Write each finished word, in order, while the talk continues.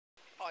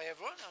Hi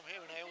everyone, I'm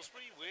here in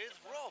Aylesbury with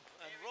Rob,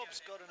 and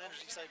Rob's got an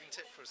energy saving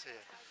tip for us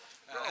here.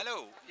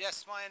 Hello,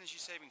 yes, my energy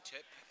saving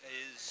tip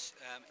is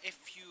if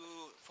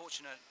you're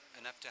fortunate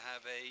enough to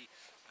have a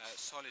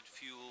solid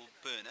fuel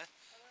burner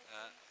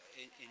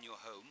in your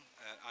home,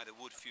 either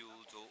wood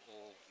fueled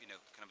or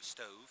kind of a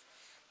stove,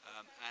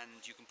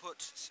 and you can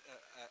put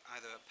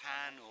either a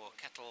pan or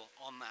kettle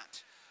on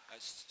that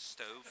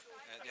stove.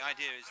 The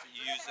idea is that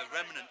you use the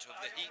remnant of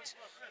the heat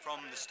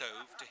from the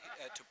stove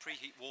to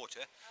preheat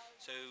water.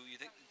 So you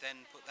then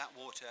put that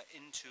water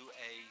into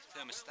a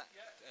thermos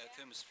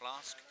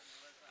flask,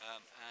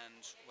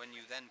 and when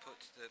you then put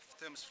the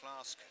thermos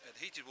flask, the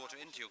heated water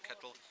into your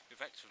kettle, you're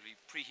effectively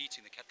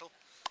preheating the kettle.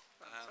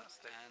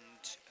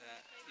 And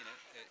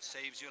it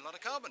saves you a lot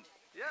of carbon.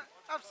 Yeah,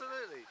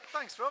 absolutely.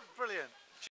 Thanks Rob, brilliant.